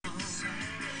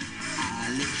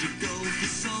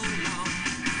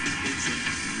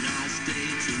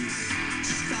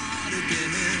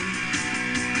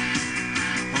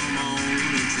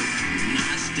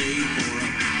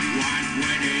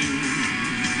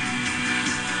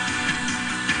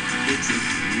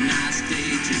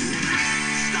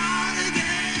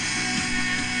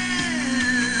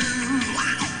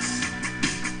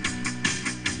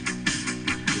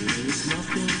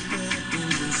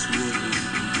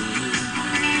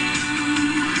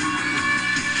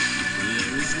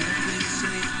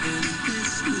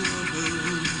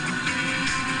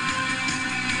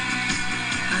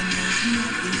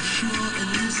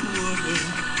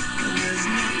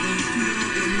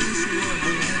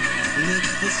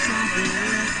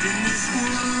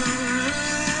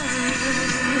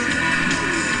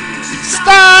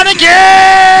Start again!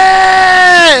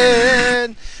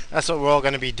 That's what we're all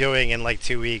going to be doing in like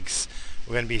 2 weeks.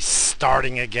 We're going to be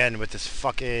starting again with this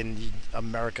fucking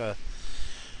America.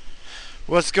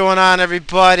 What's going on,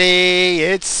 everybody?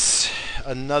 It's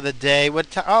another day.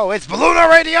 Oh, it's Balluna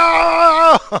Radio!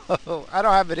 I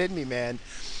don't have it in me, man.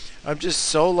 I'm just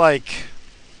so like,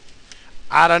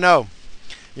 I don't know.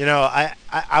 You know,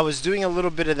 I was doing a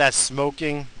little bit of that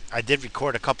smoking. I did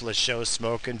record a couple of shows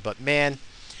smoking, but man,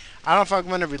 I don't know if I'm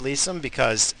going to release them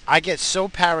because I get so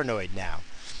paranoid now.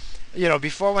 You know,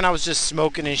 before when I was just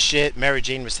smoking and shit, Mary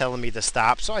Jane was telling me to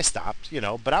stop, so I stopped, you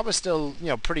know, but I was still, you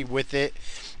know, pretty with it.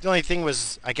 The only thing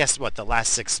was, I guess, the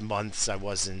last 6 months I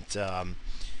wasn't, I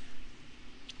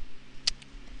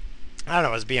don't know,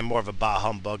 I was being more of a bah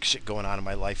humbug, shit going on in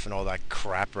my life and all that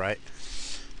crap, right?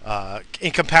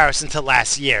 In comparison to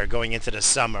last year, going into the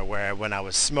summer, where when I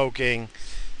was smoking,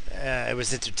 it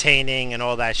was entertaining and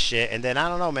all that shit, and then I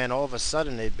don't know, man. All of a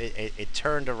sudden, it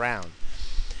turned around,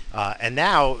 and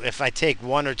now if I take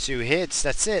 1 or 2 hits,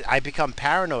 that's it. I become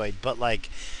paranoid, but like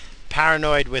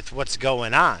paranoid with what's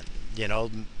going on. You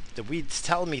know, the weed's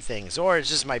telling me things, or it's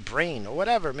just my brain, or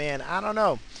whatever, man. I don't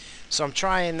know. So I'm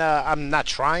trying. I'm not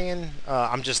trying.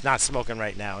 I'm just not smoking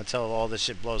right now until all this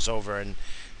shit blows over and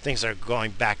things are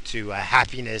going back to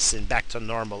happiness and back to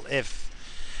normal. If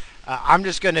I'm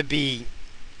just gonna be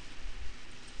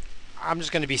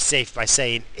safe by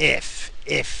saying if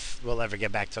we'll ever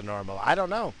get back to normal. I don't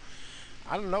know.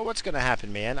 I don't know what's gonna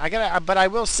happen, man. But I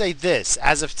will say this: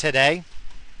 as of today,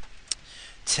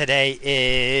 today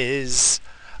is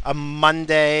a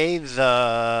Monday,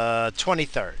 the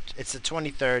 23rd. It's the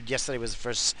 23rd. Yesterday was the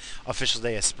first official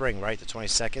day of spring, right? The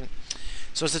 22nd.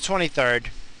 So it's the 23rd,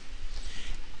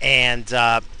 and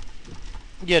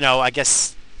you know, I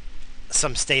guess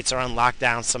some states are on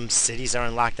lockdown, some cities are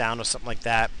on lockdown, or something like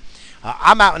that.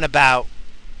 I'm out and about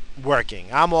working.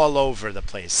 I'm all over the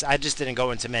place. I just didn't go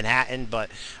into Manhattan,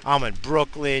 but I'm in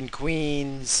Brooklyn,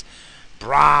 Queens,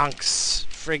 Bronx,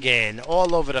 friggin'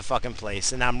 all over the fucking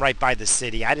place. And I'm right by the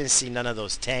city. I didn't see none of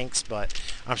those tanks, but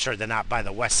I'm sure they're not by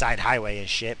the West Side Highway and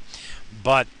shit.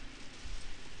 But,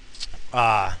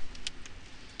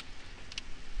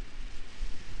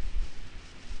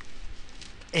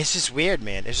 it's just weird,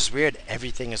 man. It's just weird.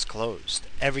 Everything is closed.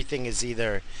 Everything is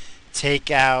either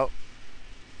takeout,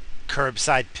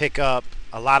 curbside pickup.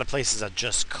 A lot of places are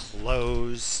just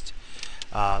closed.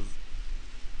 I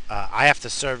have to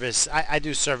service. I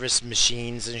do service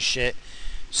machines and shit.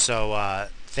 So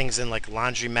things in like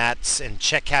laundromats and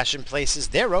check cashing places,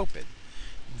 they're open.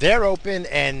 They're open,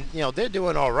 and you know they're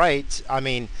doing all right. I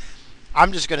mean,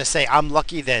 I'm just gonna say I'm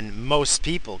lucky than most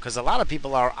people because a lot of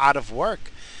people are out of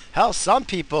work. Hell, some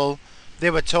people, they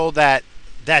were told that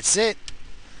that's it.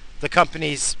 The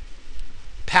company's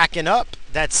packing up.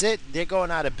 That's it. They're going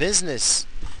out of business.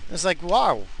 It's like,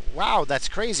 wow, that's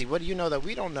crazy. What do you know that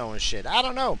we don't know and shit? I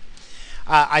don't know.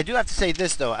 I do have to say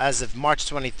this, though. As of March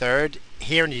 23rd,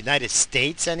 here in the United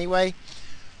States anyway,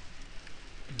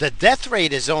 the death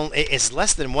rate is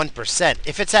less than 1%.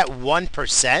 If it's at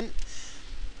 1%,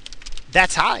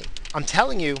 that's high. I'm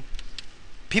telling you,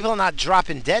 people are not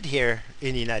dropping dead here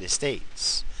in the United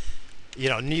States. You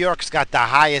know, New York's got the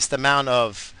highest amount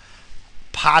of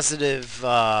positive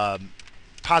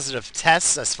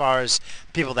tests as far as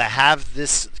people that have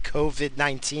this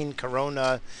COVID-19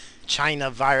 corona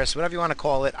China virus, whatever you want to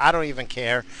call it. I don't even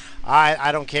care.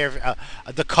 I don't care.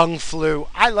 The Kung flu,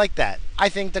 I like that. I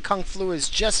think the Kung flu is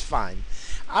just fine.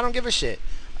 I don't give a shit.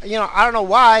 You know, I don't know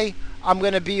why I'm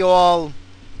going to be all,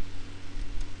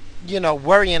 you know,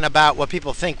 worrying about what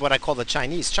people think, what I call the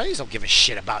Chinese. Chinese don't give a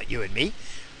shit about you and me.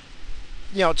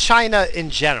 You know, China in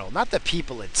general, not the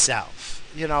people itself.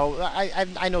 You know,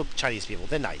 I know Chinese people.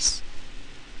 They're nice.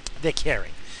 They're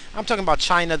caring. I'm talking about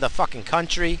China, the fucking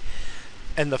country,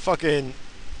 and the fucking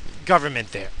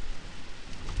government there.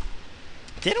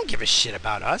 They don't give a shit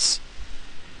about us.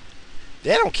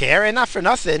 They don't care, and not for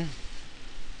nothing.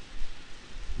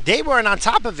 They weren't on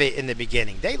top of it in the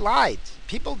beginning. They lied.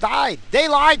 People died. They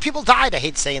lied. People died. I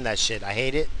hate saying that shit. I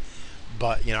hate it.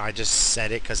 But, I just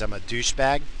said it because I'm a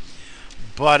douchebag.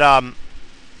 But, I,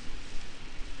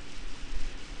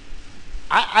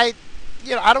 I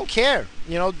don't care.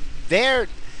 Their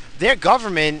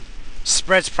government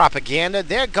spreads propaganda.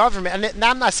 Their government, and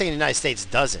I'm not saying the United States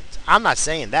doesn't. I'm not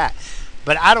saying that.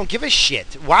 But I don't give a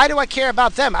shit. Why do I care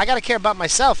about them? I got to care about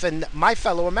myself and my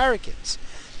fellow Americans.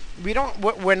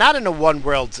 We're not in a one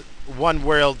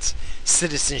world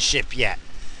citizenship yet.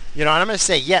 And I'm going to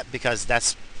say yet because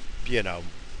that's,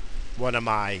 one of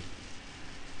my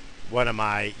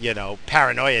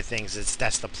paranoia things.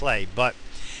 That's the play. But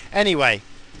anyway,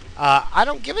 I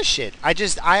don't give a shit.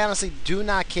 I honestly do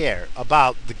not care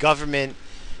about the government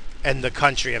and the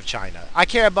country of China. I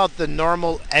care about the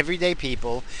normal, everyday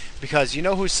people because you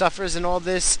know who suffers in all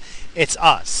this? It's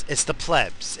us. It's the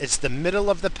plebs. It's the middle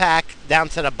of the pack down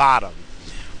to the bottom.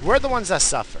 We're the ones that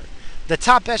suffer. The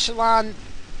top echelon,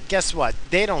 guess what?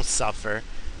 They don't suffer.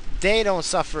 They don't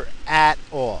suffer at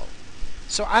all.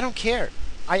 So I don't care.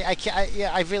 I can't.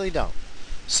 I really don't.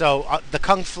 So the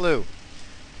Kung Flu.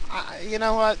 You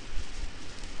know what?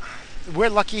 We're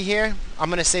lucky here.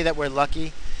 I'm gonna say that we're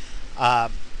lucky.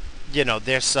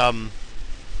 There's some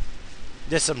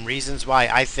reasons why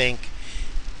I think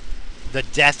the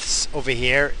deaths over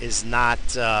here is not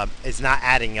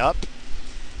adding up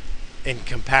in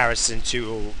comparison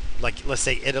to, like, let's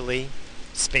say Italy,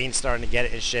 Spain starting to get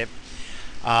it and shit.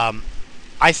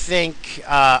 I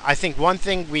think one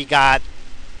thing we got,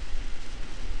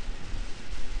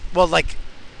 well, like,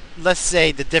 let's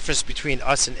say the difference between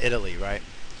us and Italy, right?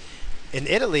 In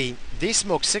Italy, they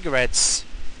smoke cigarettes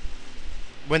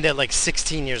when they're like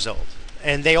 16 years old,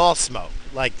 and they all smoke.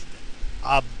 Like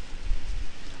a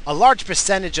large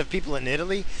percentage of people in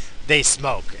Italy, they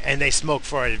smoke, and they smoke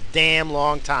for a damn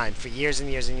long time, for years and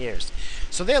years and years.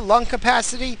 So their lung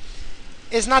capacity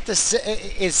is not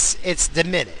it's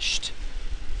diminished.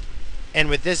 And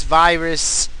with this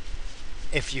virus,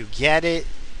 if you get it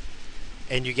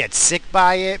and you get sick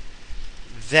by it,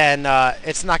 then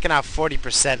it's knocking out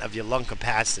 40% of your lung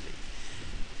capacity.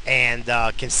 And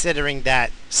considering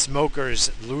that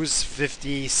smokers lose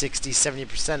 50, 60,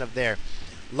 70% of their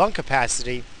lung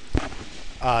capacity,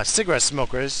 cigarette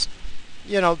smokers,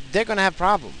 they're going to have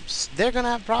problems. They're going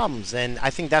to have problems. And I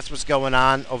think that's what's going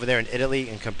on over there in Italy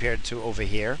and compared to over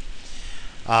here.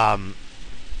 For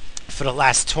the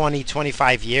last 20,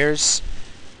 25 years,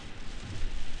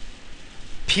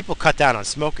 people cut down on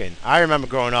smoking. I remember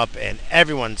growing up and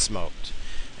everyone smoked.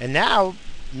 And now,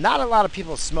 not a lot of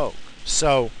people smoke.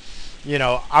 So,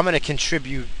 I'm going to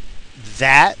contribute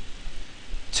that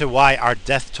to why our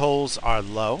death tolls are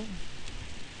low.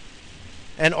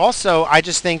 And also, I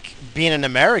just think being an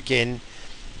American,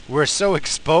 we're so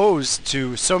exposed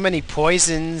to so many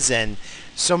poisons and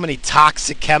so many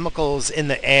toxic chemicals in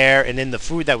the air and in the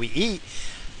food that we eat.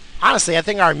 Honestly, I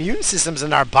think our immune systems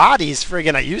and our bodies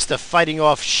friggin' are used to fighting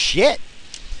off shit.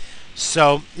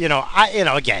 So,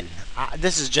 again,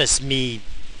 this is just me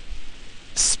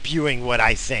spewing what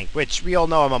I think, which we all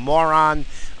know I'm a moron,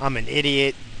 I'm an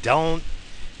idiot. Don't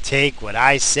take what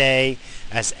I say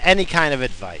as any kind of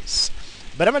advice.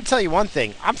 But I'm going to tell you one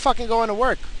thing. I'm fucking going to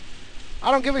work.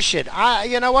 I don't give a shit.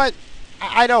 You know what?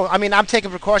 I don't. I mean, I'm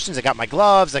taking precautions. I got my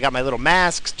gloves. I got my little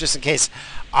masks just in case,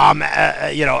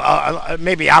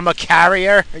 maybe I'm a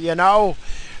carrier,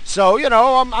 So,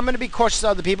 I'm going to be cautious of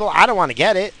other people. I don't want to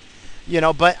get it,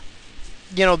 but,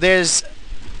 there's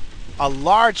a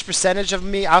large percentage of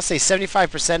me, I'll say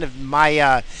 75% of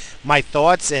my my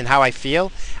thoughts and how I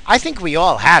feel, I think we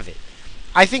all have it.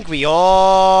 I think we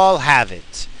all have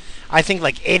it. I think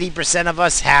like 80% of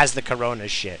us has the corona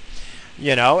shit,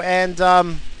 and,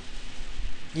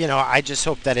 I just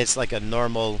hope that it's like a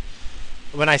normal,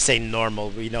 when I say normal,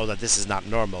 we know that this is not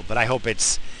normal, but I hope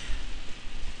it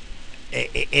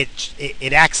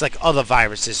acts like other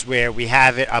viruses where we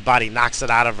have it, our body knocks it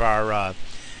out of our,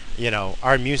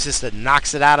 our immune system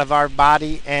knocks it out of our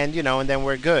body, and, and then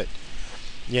we're good.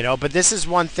 But this is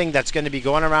one thing that's going to be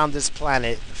going around this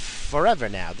planet forever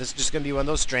now. This is just going to be one of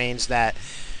those strains that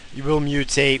will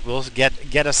mutate, will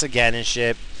get us again and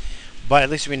shit. But at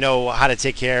least we know how to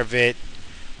take care of it.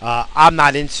 I'm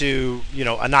not into,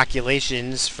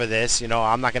 inoculations for this.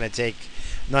 I'm not going to take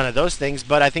none of those things.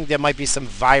 But I think there might be some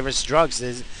virus drugs.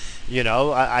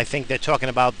 I think they're talking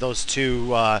about those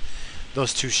two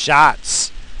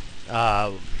shots.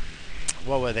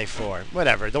 What were they for?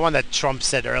 Whatever. The one that Trump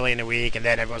said early in the week, and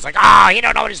then everyone's like, you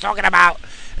don't know what he's talking about.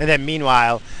 And then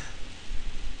meanwhile,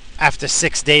 after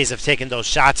 6 days of taking those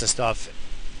shots and stuff,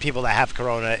 people that have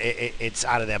corona, it's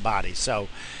out of their body. So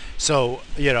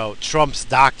Trump's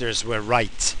doctors were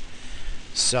right.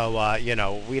 So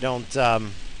we don't.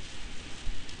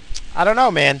 I don't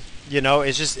know, man.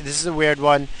 It's just this is a weird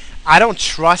one. I don't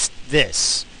trust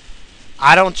this.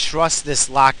 I don't trust this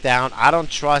lockdown. I don't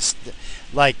trust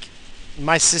like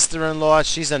my sister-in-law.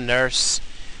 She's a nurse.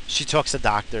 She talks to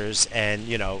doctors, and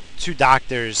two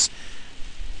doctors.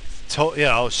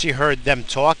 She heard them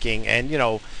talking, and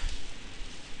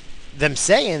them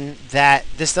saying that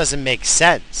this doesn't make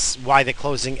sense. Why they're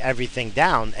closing everything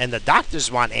down, and the doctors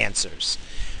want answers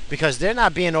because they're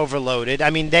not being overloaded. I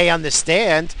mean, they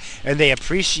understand and they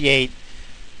appreciate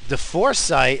the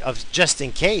foresight of just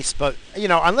in case. But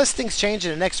unless things change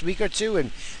in the next week or two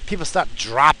and people start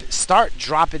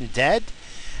dropping dead,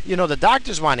 the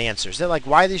doctors want answers. They're like,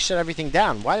 why did they shut everything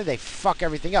down? Why did they fuck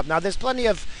everything up? Now, there's plenty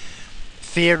of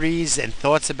theories and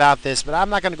thoughts about this, but I'm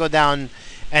not going to go down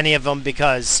any of them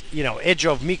because it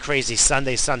drove me crazy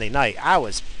Sunday night. I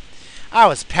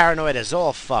was paranoid as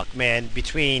all fuck, man,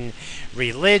 between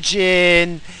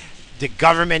religion, the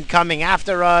government coming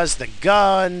after us, the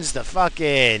guns, the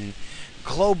fucking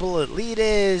global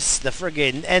elitists, the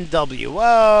friggin'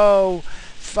 NWO,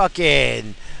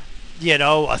 fucking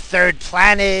a third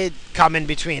planet coming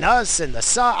between us and the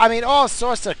sun. I mean, all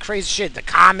sorts of crazy shit. The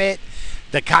comet,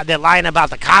 they're lying about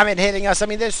the comet hitting us. I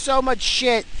mean, there's so much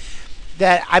shit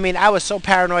that I was so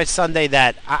paranoid Sunday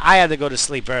that I had to go to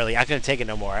sleep early. I couldn't take it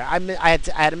no more. I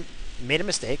had made a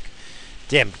mistake.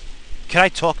 Damn, can I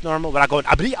talk normal without going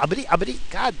abdi abdi abdi?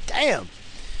 God damn,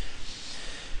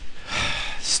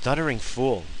 stuttering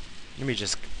fool. Let me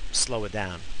just slow it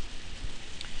down.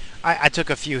 I took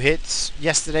a few hits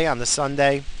yesterday on the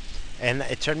Sunday, and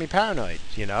it turned me paranoid.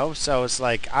 So it's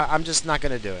like I'm just not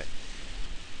gonna do it.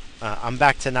 I'm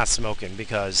back to not smoking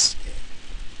because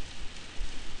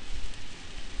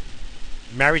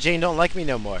Mary Jane don't like me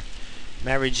no more.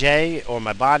 Mary J or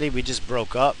my body, we just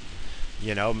broke up.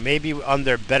 Maybe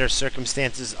under better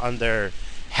circumstances, under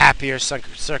happier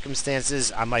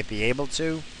circumstances, I might be able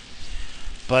to.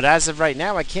 But as of right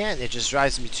now, I can't. It just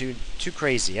drives me too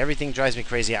crazy. Everything drives me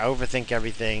crazy. I overthink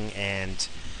everything, and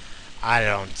I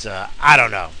don't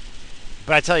know.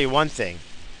 But I tell you one thing.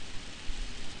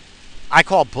 I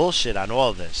call bullshit on all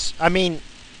of this. I mean,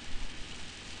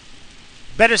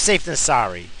 better safe than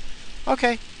sorry.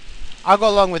 Okay, I'll go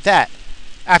along with that.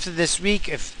 After this week,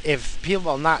 if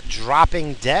people are not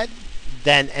dropping dead,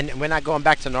 then and we're not going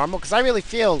back to normal, because I really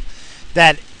feel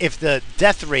that if the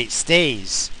death rate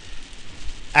stays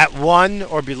at 1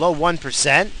 or below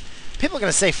 1%, people are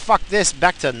going to say, fuck this,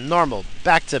 back to normal,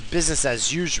 back to business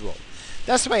as usual.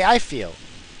 That's the way I feel.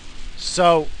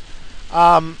 So,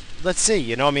 let's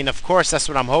see. Of course, that's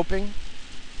what I'm hoping.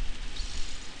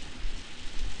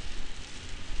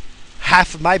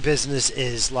 Half of my business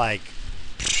is like,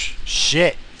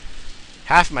 shit.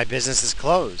 Half of my business is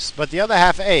closed. But the other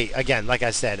half, hey, again, like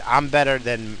I said, I'm better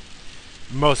than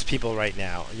most people right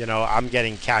now. I'm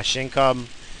getting cash income.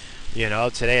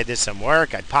 Today I did some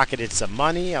work. I pocketed some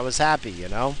money. I was happy,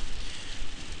 I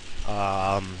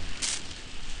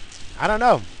don't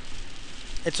know.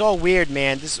 It's all weird,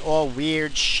 man. This is all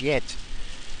weird shit.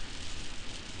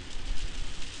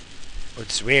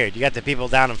 It's weird. You got the people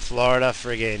down in Florida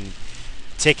friggin'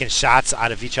 taking shots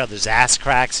out of each other's ass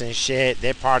cracks and shit.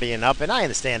 They're partying up, and I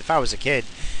understand. If I was a kid,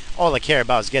 all I care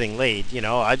about is getting laid.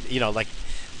 Like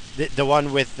the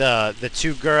one with the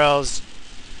two girls,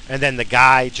 and then the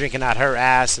guy drinking out her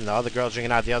ass, and the other girl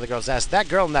drinking out the other girl's ass. That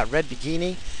girl in that red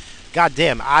bikini,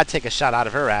 goddamn, I'd take a shot out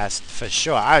of her ass for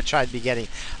sure. I'd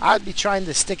be trying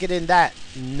to stick it in that,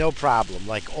 no problem,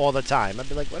 like all the time. I'd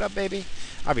be like, "What up, baby?"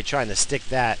 I'd be trying to stick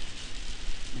that,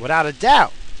 without a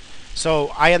doubt.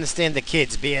 So I understand the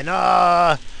kids being,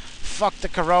 fuck the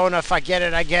corona. If I get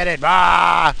it, I get it.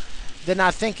 They're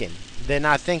not thinking. They're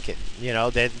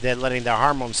letting their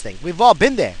hormones think. We've all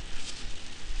been there.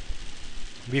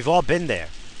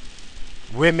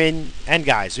 Women and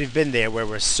guys, we've been there where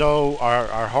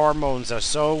our hormones are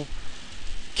so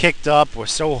kicked up, we're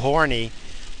so horny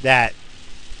that,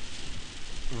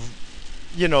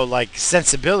 like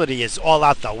sensibility is all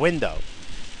out the window.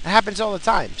 It happens all the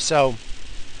time. So,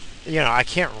 I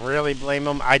can't really blame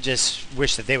them. I just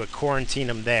wish that they would quarantine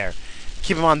them there.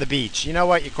 Keep them on the beach. You know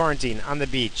what? You quarantine on the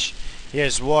beach.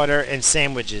 Here's water and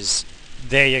sandwiches.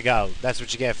 There you go. That's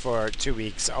what you get for 2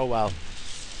 weeks. Oh, well.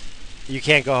 You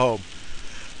can't go home.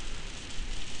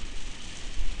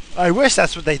 I wish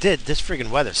that's what they did. This friggin'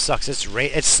 weather sucks.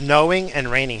 It's snowing and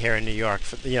raining here in New York.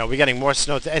 We're getting more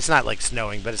snow. It's not like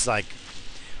snowing, but it's like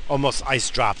almost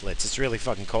ice droplets. It's really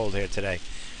fucking cold here today.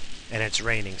 And it's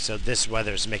raining, so this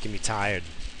weather is making me tired.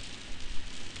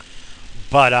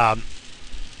 But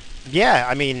yeah,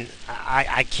 I mean,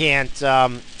 I can't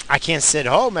sit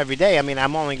home every day. I mean,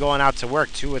 I'm only going out to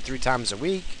work 2 or 3 times a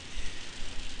week.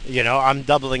 You know, I'm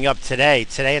doubling up today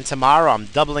and tomorrow. I'm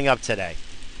doubling up today.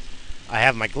 I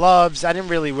have my gloves. I didn't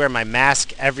really wear my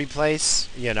mask every place,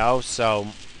 you know, so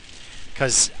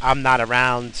because I'm not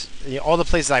around. You know, all the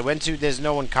places I went to, there's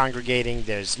no one congregating.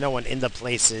 There's no one in the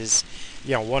places.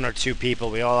 You know, 1 or 2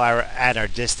 people. We all are at our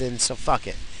distance, so fuck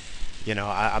it. You know,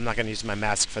 I'm not going to use my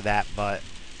mask for that, but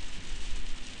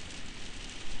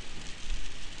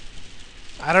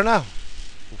I don't know.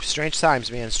 Strange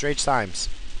times, man. Strange times.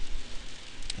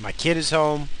 My kid is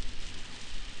home.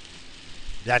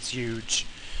 That's huge.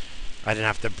 I didn't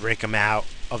have to break him out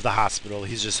of the hospital.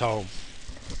 He's just home.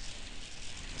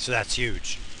 So that's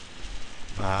huge.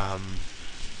 Um,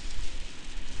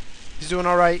 he's doing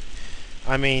all right.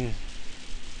 I mean,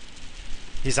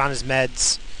 he's on his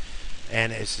meds,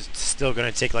 and it's still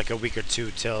going to take like a week or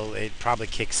two till it probably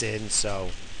kicks in. So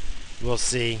we'll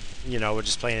see. You know, we're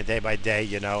just playing it day by day.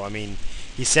 You know, I mean,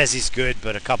 he says he's good,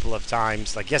 but a couple of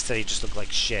times, like yesterday, he just looked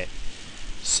like shit.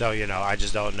 So, you know, I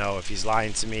just don't know if he's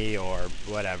lying to me or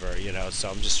whatever, you know. So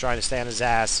I'm just trying to stay on his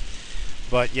ass.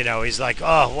 But, you know, he's like,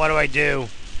 oh, what do I do?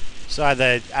 So I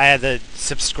had to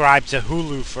subscribe to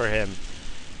Hulu for him.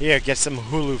 Here, get some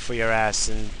Hulu for your ass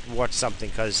and watch something.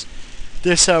 Because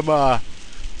there's some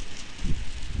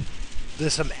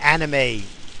anime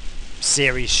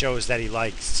series shows that he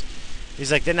likes.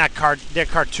 He's like, they're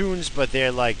cartoons, but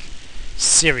they're like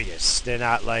serious. They're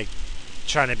not like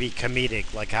trying to be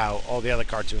comedic like how all the other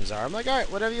cartoons are. I'm like, all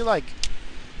right, whatever you like.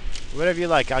 Whatever you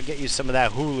like, I'll get you some of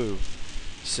that Hulu.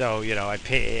 So, you know, I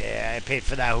paid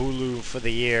for that Hulu for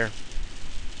the year.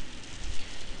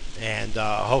 And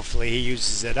hopefully he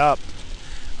uses it up.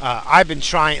 I've been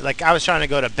trying, like I was trying to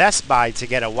go to Best Buy to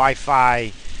get a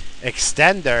Wi-Fi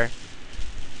extender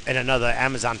and another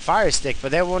Amazon Fire Stick,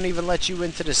 but they won't even let you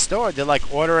into the store. They're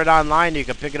like, order it online, you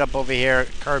can pick it up over here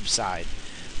curbside.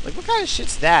 Like, what kind of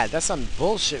shit's that? That's some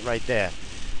bullshit right there.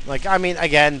 Like, I mean,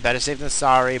 again, better safe than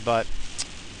sorry, but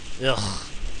ugh.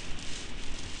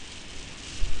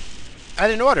 I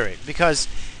didn't order it because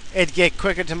it'd get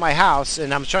quicker to my house,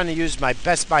 and I'm trying to use my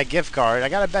Best Buy gift card. I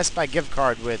got a Best Buy gift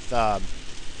card with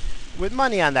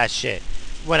money on that shit.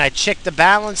 When I check the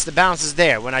balance is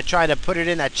there. When I try to put it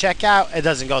in at checkout, it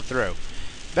doesn't go through.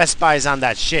 Best Buy is on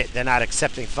that shit. They're not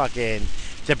accepting fucking...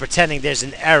 They're pretending there's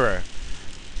an error.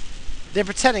 They're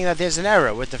pretending that there's an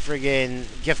error with the friggin'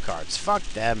 gift cards. Fuck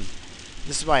them.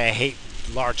 This is why I hate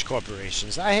large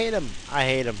corporations. I hate them. I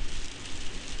hate them.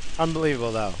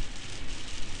 Unbelievable, though.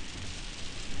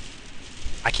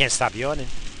 I can't stop yawning.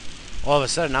 All of a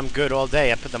sudden, I'm good all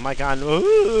day. I put the mic on.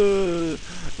 Ooh,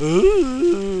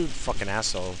 ooh, fucking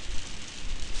asshole.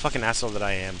 Fucking asshole that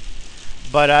I am.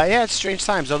 But, yeah, it's strange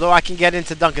times. Although I can get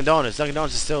into Dunkin' Donuts. Dunkin'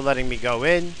 Donuts is still letting me go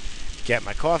in, get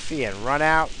my coffee, and run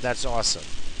out. That's awesome.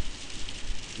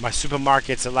 My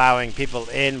supermarket's allowing people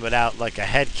in without, like, a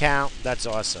head count. That's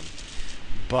awesome.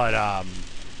 But,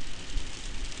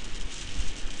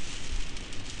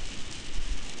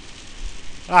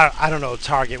 I don't know,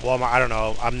 Target, Walmart, I don't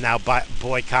know. I'm now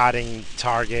boycotting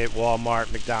Target,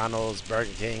 Walmart, McDonald's,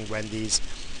 Burger King, Wendy's.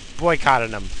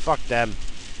 Boycotting them. Fuck them.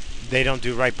 They don't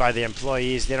do right by their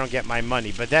employees. They don't get my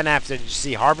money. But then after, did you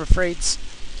see Harbor Freights?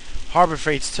 Harbor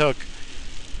Freights took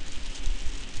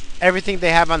everything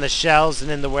they have on the shelves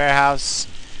and in the warehouse,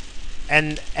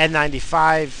 and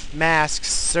N95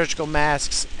 masks, surgical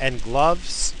masks, and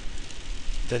gloves,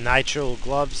 the nitrile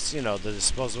gloves, you know, the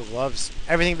disposable gloves,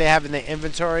 everything they have in their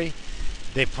inventory,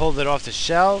 they pulled it off the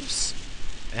shelves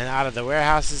and out of the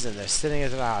warehouses, and they're sending it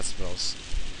to the hospitals.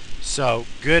 So,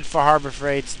 good for Harbor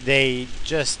Freights. They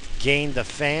just gained a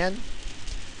fan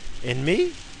in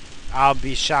me. I'll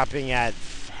be shopping at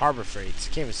Harbor Freights.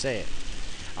 Can't even say it.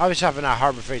 I'll be shopping at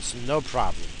Harbor Freights, no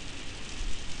problem.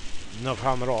 No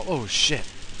problem at all. Oh, shit.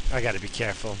 I gotta be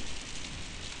careful.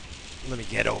 Let me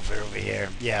get over here.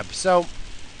 Yeah, so,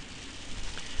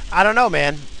 I don't know,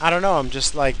 man. I don't know. I'm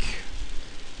just like,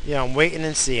 you know, I'm waiting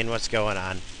and seeing what's going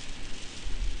on.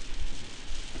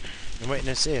 I'm waiting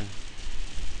and seeing.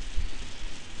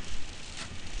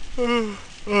 Oh,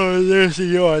 there's a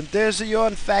yawn. There's a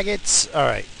yawn, faggots.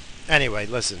 Alright. Anyway,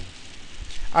 listen.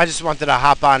 I just wanted to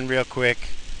hop on real quick.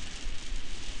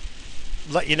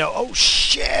 Let you know. Oh,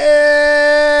 shit!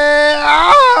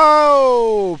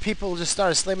 Oh! People just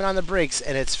started slamming on the brakes,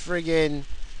 and it's friggin'...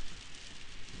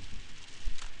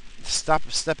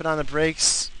 stepping on the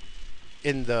brakes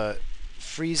in the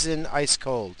freezing ice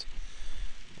cold.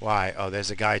 Why? Oh,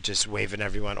 there's a guy just waving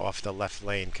everyone off the left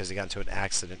lane because he got into an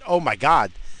accident. Oh, my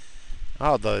God!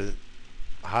 Oh,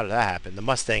 how did that happen? The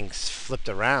Mustang flipped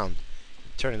around.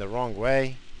 turning the wrong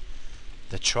way.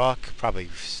 The truck probably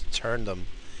turned them.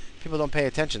 People don't pay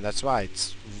attention. That's why.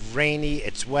 It's rainy,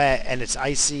 it's wet, and it's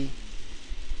icy.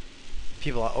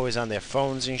 People are always on their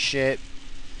phones and shit.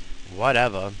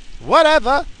 Whatever.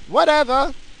 Whatever.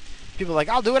 Whatever. People are like,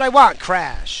 I'll do what I want.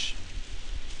 Crash.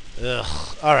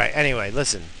 Ugh. Alright, anyway,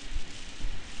 listen.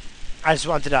 I just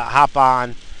wanted to hop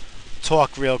on,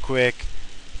 talk real quick,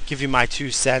 give you my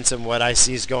 2 cents on what I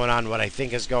see is going on, what I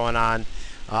think is going on.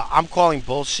 I'm calling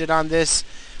bullshit on this,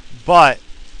 but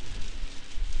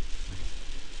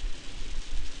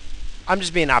I'm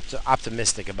just being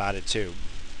optimistic about it too.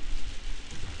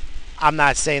 I'm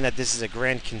not saying that this is a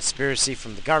grand conspiracy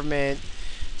from the government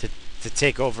to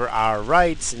take over our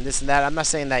rights and this and that. I'm not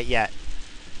saying that yet.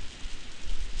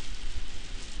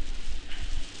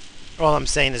 All I'm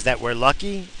saying is that we're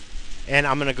lucky, and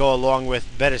I'm going to go along with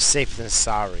better safe than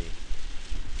sorry.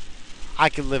 I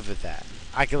could live with that.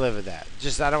 I could live with that.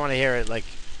 Just I don't want to hear it like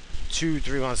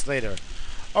 2-3 months later.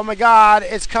 Oh my God,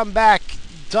 it's come back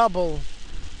double.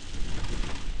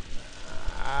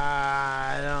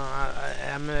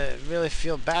 I'm going to really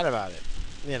feel bad about it.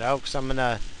 You know, because I'm going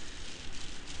to...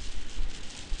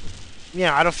 You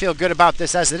know, I don't feel good about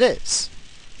this as it is.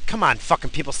 Come on, fucking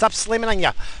people. Stop slamming on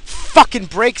your fucking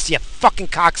brakes, you fucking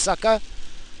cocksucker.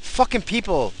 Fucking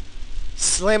people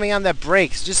slamming on their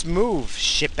brakes. Just move,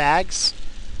 shitbags.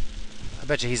 I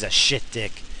bet you he's a shit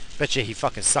dick. Bet you he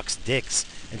fucking sucks dicks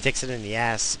and takes it in the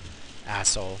ass.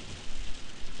 Asshole.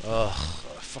 Ugh.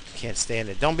 I fucking can't stand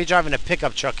it. Don't be driving a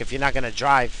pickup truck if you're not going to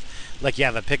drive like you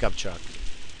have a pickup truck.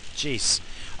 Jeez.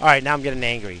 Alright, now I'm getting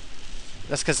angry.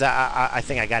 That's because I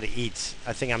think I got to eat.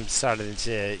 I think I'm starting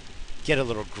to get a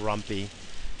little grumpy.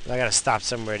 I got to stop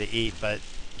somewhere to eat, but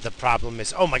the problem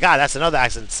is... Oh my God, that's another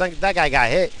accident. That guy got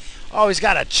hit. Oh, he's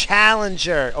got a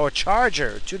Challenger or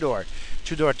Charger.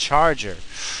 Two-door Charger.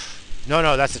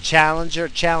 No, that's a Challenger.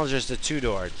 Challenger's the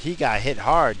two-door. He got hit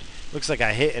hard. Looks like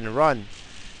a hit and run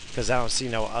because I don't see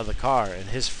no other car, and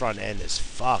his front end is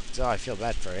fucked. Oh, I feel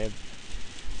bad for him.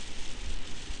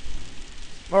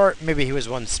 Or maybe he was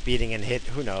one speeding and hit.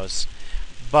 Who knows?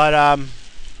 But,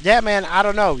 yeah, man, I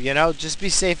don't know. You know, just be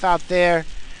safe out there.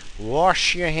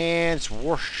 Wash your hands.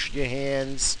 Wash your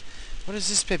hands. What is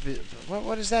this paper?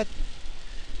 What is that?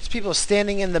 These people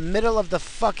standing in the middle of the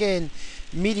fucking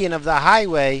median of the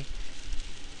highway.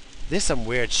 There's some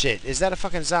weird shit. Is that a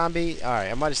fucking zombie?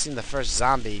 Alright, I might have seen the first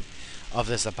zombie of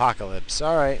this apocalypse.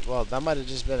 Alright, well, that might have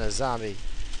just been a zombie.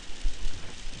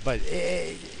 But,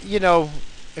 you know...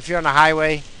 If you're on a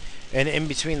highway, and in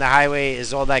between the highway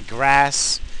is all that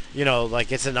grass, you know,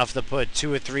 like it's enough to put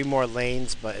 2 or 3 more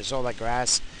lanes, but it's all that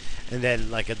grass, and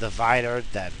then like a divider,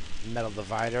 that metal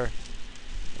divider.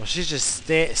 Well, she's just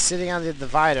sitting on the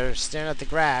divider, staring at the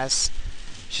grass.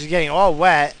 She's getting all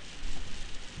wet.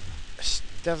 She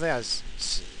definitely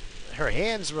has... Her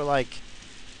hands were like...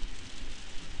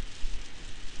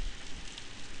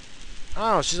 I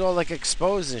don't know, she's all like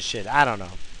exposed and shit. I don't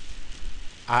know.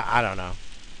 I don't know.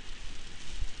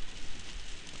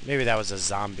 Maybe that was a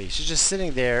zombie. She's just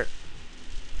sitting there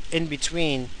in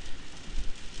between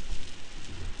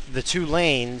the 2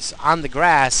 lanes on the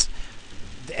grass,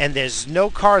 and there's no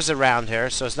cars around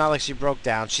her, so it's not like she broke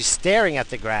down. She's staring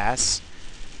at the grass,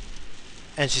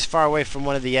 and she's far away from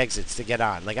one of the exits to get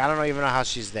on. Like, I don't even know how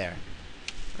she's there.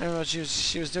 I don't know what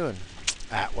she was doing.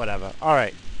 Whatever.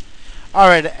 Alright.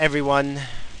 Alright, everyone.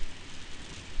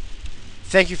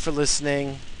 Thank you for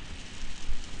listening.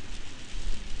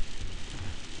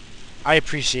 I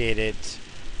appreciate it.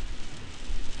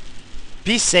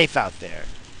 Be safe out there.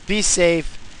 Be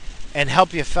safe and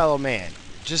help your fellow man.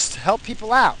 Just help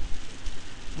people out.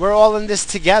 We're all in this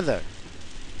together.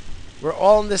 We're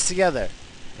all in this together.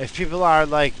 If people are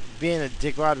like being a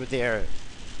dickwad with their,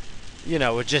 you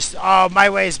know, with just, oh, my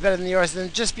way is better than yours,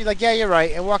 then just be like, yeah, you're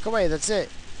right, and walk away. That's it.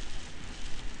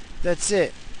 That's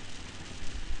it.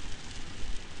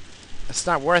 It's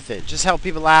not worth it. Just help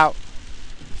people out.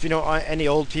 If you know any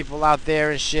old people out there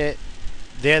and shit,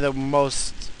 they're the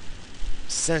most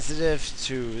sensitive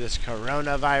to this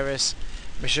coronavirus.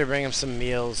 Make sure to bring them some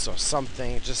meals or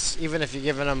something. Just even if you're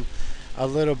giving them a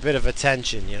little bit of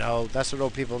attention, you know, that's what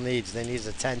old people need. They need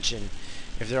attention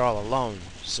if they're all alone.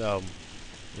 So,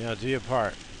 you know, do your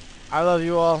part. I love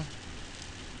you all.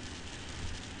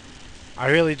 I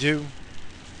really do.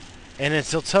 And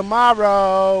until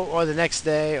tomorrow or the next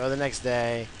day or the next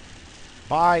day.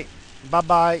 Bye.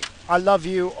 Bye-bye. I love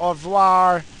you. Au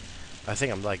revoir. I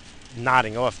think I'm like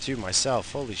nodding off to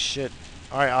myself. Holy shit.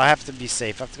 Alright, I'll have to be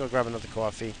safe. I have to go grab another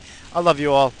coffee. I love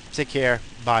you all. Take care.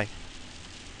 Bye.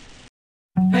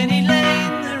 Penny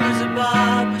Lane, there is a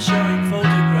barber showing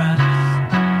photographs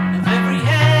of every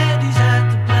head he's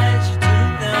had the pleasure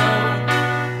to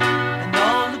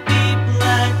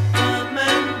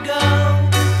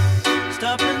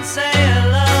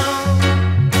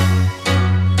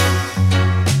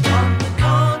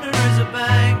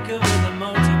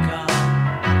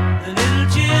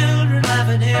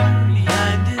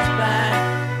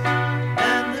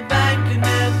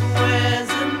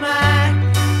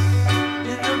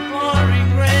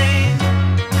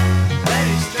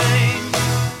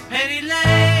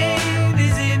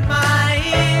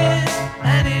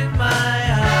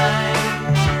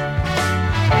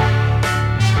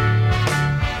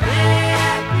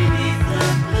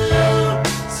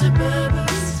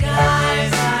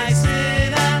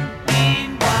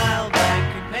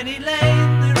Penny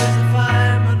Lane, there is a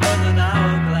fireman with an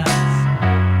hourglass,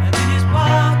 and in his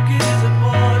pocket is a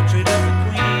portrait of the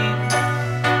Queen.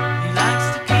 He likes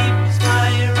to keep his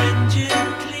fire engine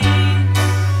clean.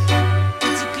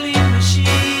 It's a clean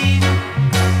machine.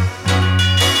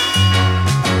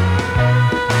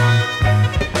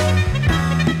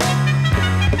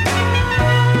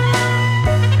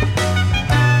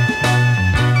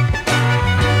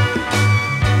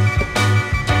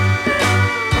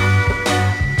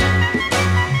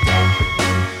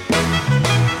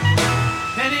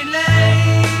 Penny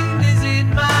Lane is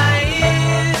in my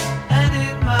ears and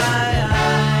in my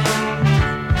eyes.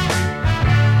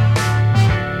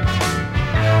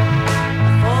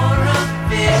 For a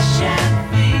fish and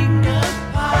finger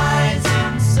pies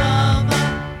in summer.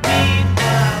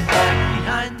 Meanwhile, back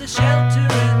behind the shelter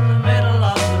in the middle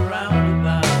of the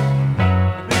roundabout,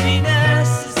 the pretty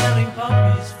nurse is selling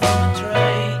poppies from a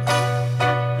tray.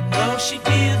 And though she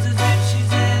gives